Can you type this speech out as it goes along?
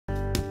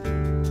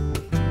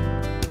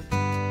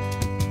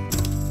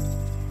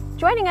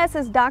Joining us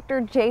is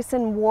Dr.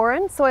 Jason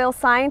Warren, soil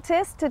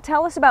scientist, to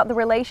tell us about the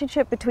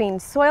relationship between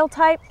soil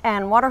type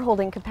and water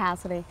holding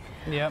capacity.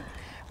 Yep.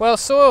 Well,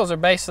 soils are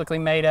basically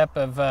made up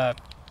of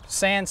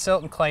sand,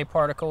 silt, and clay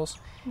particles,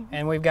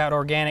 and we've got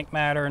organic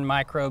matter and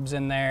microbes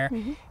in there.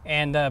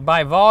 And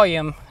by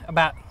volume,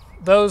 about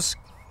those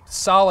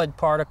solid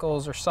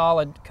particles or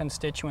solid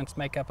constituents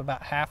make up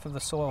about half of the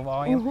soil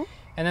volume.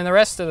 And then the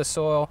rest of the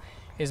soil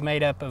is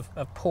made up of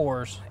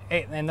pores,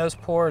 and those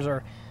pores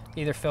are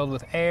either filled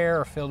with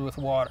air or filled with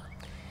water.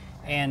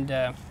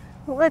 And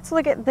let's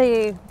look at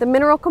the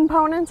mineral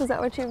components. Is that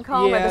what you'd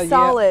call them? Or the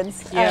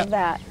solids of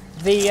that?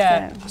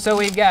 So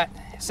we've got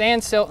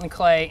sand, silt, and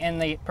clay,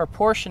 and the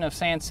proportion of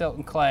sand, silt,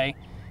 and clay,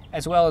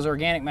 as well as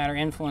organic matter,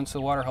 influence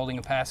the water holding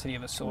capacity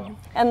of a soil.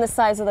 And the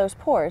size of those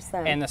pores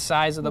then? And the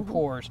size of the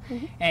pores.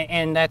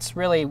 And that's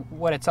really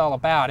what it's all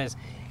about.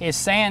 Is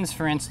sands,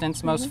 for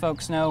instance, most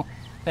folks know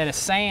that a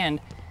sand,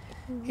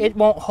 it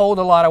won't hold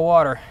a lot of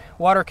water.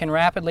 Water can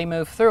rapidly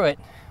move through it,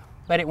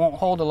 but it won't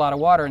hold a lot of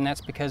water, and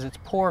that's because its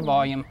pore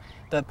volume,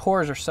 the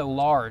pores are so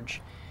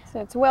large.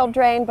 So it's well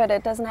drained, but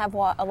it doesn't have a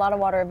lot of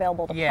water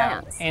available to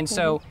plants. And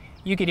so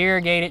you could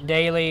irrigate it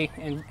daily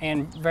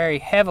and very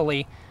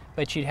heavily,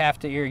 but you'd have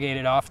to irrigate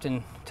it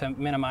often to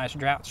minimize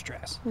drought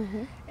stress.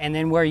 And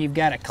then where you've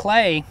got a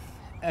clay,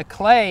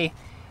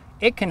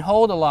 it can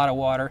hold a lot of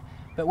water,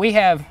 but we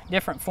have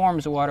different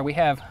forms of water. We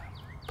have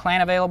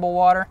plant available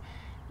water,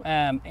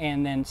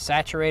 and then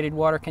saturated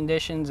water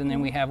conditions, and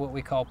then we have what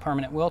we call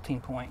permanent wilting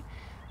point.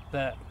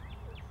 The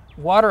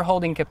water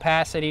holding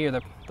capacity, or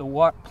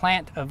the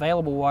plant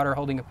available water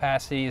holding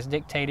capacity, is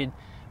dictated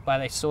by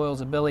the soil's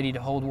ability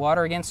to hold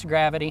water against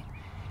gravity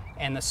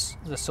and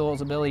the soil's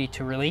ability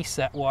to release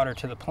that water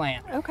to the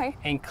plant.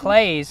 And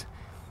clays,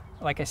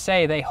 like I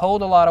say, they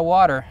hold a lot of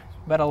water,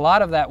 but a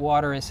lot of that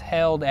water is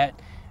held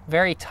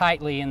very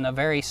tightly in the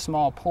very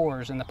small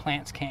pores, and the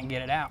plants can't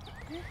get it out.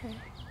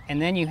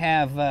 And then you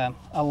have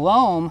a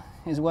loam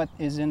is what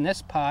is in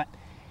this pot,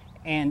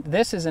 and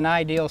this is an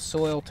ideal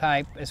soil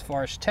type as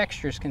far as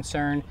texture is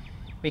concerned,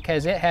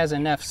 because it has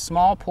enough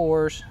small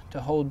pores to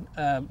hold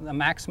a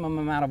maximum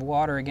amount of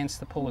water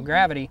against the pull of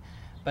gravity,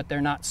 but they're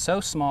not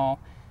so small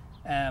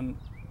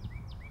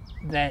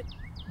that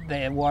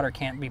the water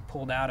can't be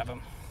pulled out of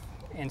them.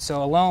 And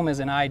so a loam is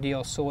an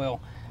ideal soil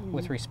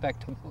with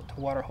respect to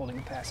water holding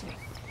capacity.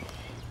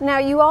 Now,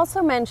 you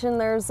also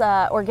mentioned there's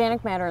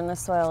organic matter in the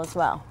soil as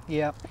well.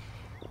 Yep.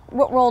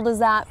 What role does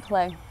that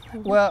play?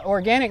 Well,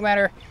 organic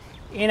matter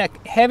in a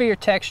heavier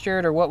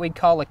textured, or what we'd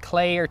call a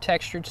clay or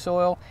textured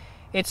soil,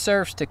 it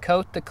serves to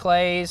coat the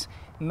clays,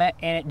 and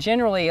it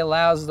generally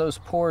allows those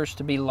pores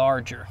to be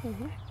larger.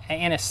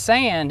 In a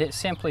sand, it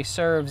simply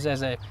serves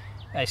as a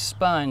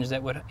sponge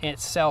that would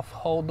itself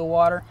hold the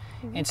water.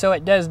 And so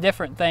it does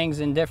different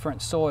things in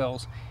different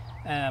soils.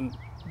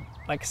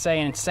 Like I say,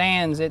 in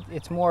sands,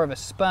 it's more of a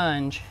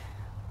sponge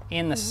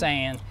in the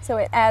sand. So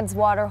it adds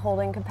water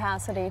holding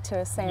capacity to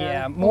a sand.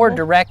 Yeah, more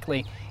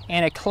directly.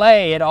 In a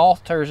clay, it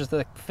alters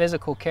the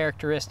physical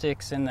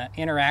characteristics and the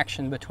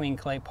interaction between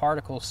clay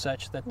particles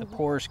such that the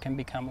pores can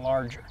become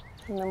larger.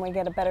 And then we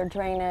get a better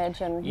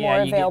drainage and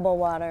more available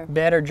water.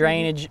 Better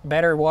drainage,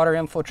 better water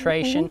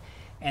infiltration,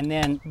 and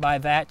then by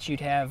that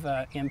you'd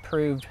have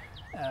improved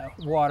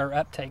water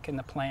uptake in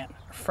the plant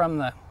from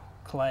the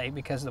clay,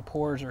 because the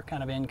pores are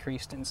kind of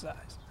increased in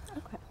size.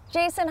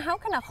 Jason, how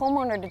can a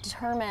homeowner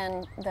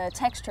determine the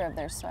texture of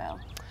their soil?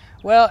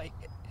 Well,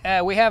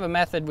 we have a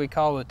method we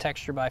call the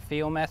texture by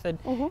feel method,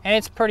 and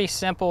it's pretty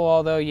simple,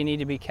 although you need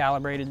to be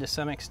calibrated to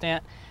some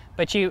extent.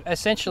 But you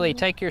essentially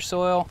take your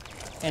soil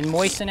and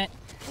moisten it,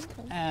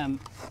 and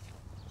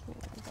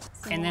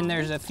then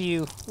there's a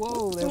few,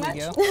 there we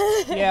go.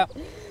 Yeah.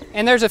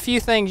 And there's a few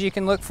things you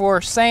can look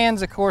for.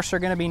 Sands, of course, are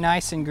going to be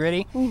nice and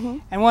gritty.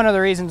 And one of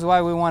the reasons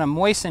why we want to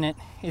moisten it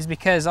is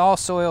because all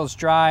soils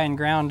dry and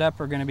ground up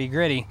are going to be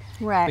gritty,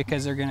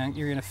 because you're going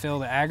to fill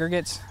the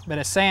aggregates. But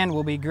a sand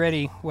will be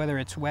gritty whether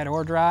it's wet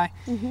or dry,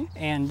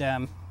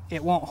 and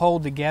it won't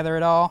hold together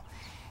at all.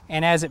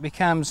 And as it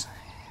becomes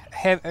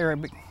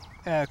heavy,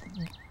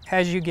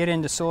 as you get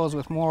into soils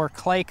with more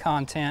clay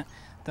content,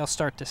 they'll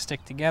start to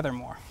stick together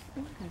more.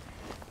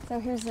 So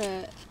here's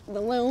the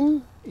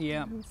loam.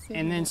 Yeah,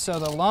 and then so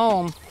the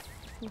loam,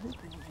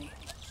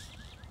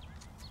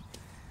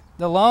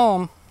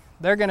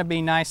 they're going to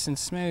be nice and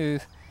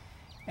smooth,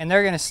 and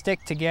they're going to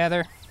stick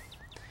together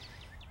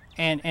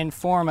and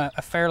form a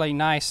fairly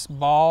nice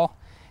ball.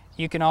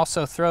 You can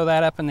also throw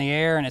that up in the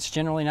air, and it's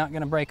generally not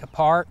going to break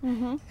apart.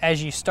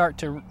 As you start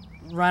to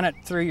run it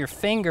through your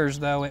fingers,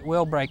 though, it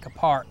will break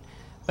apart,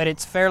 but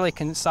it's fairly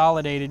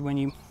consolidated when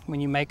you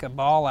make a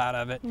ball out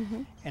of it,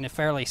 and it's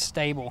fairly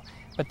stable.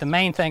 But the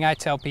main thing I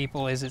tell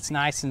people is it's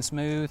nice and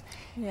smooth,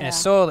 and a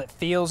soil that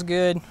feels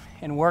good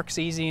and works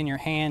easy in your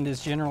hand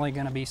is generally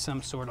going to be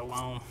some sort of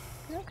loam.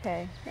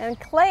 And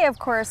clay, of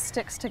course,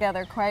 sticks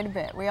together quite a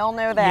bit. We all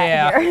know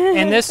that here.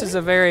 And this is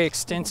a very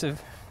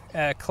extensive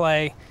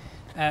clay.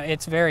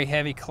 It's very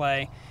heavy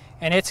clay,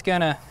 and it's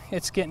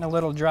getting a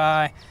little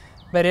dry,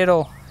 but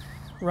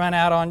run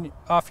out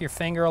off your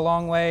finger a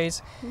long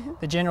ways.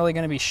 They're generally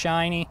going to be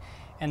shiny.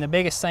 And the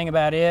biggest thing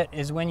about it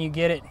is when you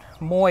get it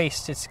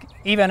moist, it's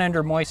even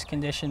under moist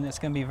condition, it's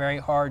going to be very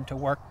hard to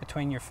work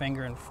between your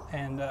finger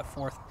and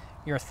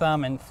your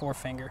thumb and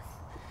forefinger.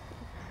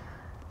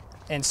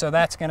 And so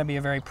that's going to be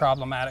a very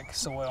problematic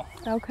soil.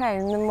 Okay,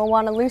 and then we'll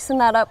want to loosen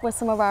that up with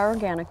some of our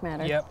organic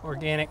matter. Yep,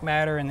 organic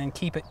matter, and then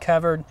keep it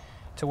covered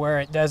to where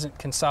it doesn't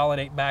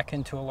consolidate back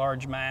into a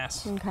large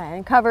mass. Okay,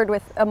 and covered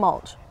with a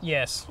mulch.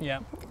 Yes, yeah.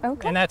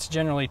 Okay. And that's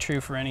generally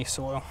true for any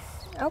soil.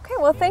 Okay,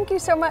 well, thank you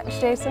so much,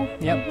 Jason.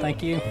 Yep,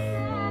 thank you.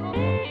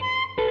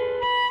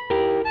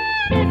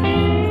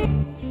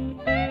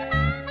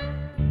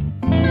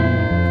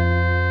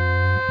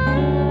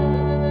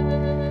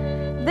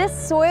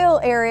 This soil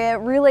area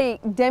really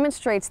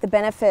demonstrates the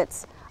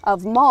benefits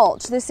of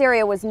mulch. This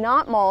area was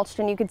not mulched,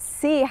 and you could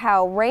see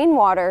how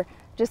rainwater,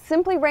 just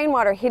simply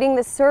rainwater hitting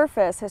the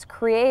surface, has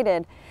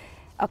created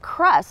a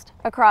crust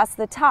across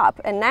the top,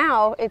 and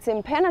now it's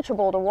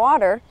impenetrable to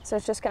water, so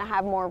it's just going to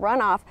have more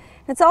runoff.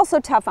 It's also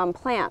tough on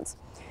plants.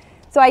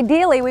 So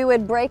ideally we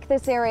would break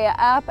this area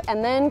up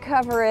and then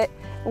cover it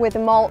with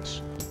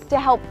mulch to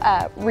help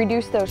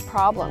reduce those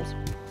problems.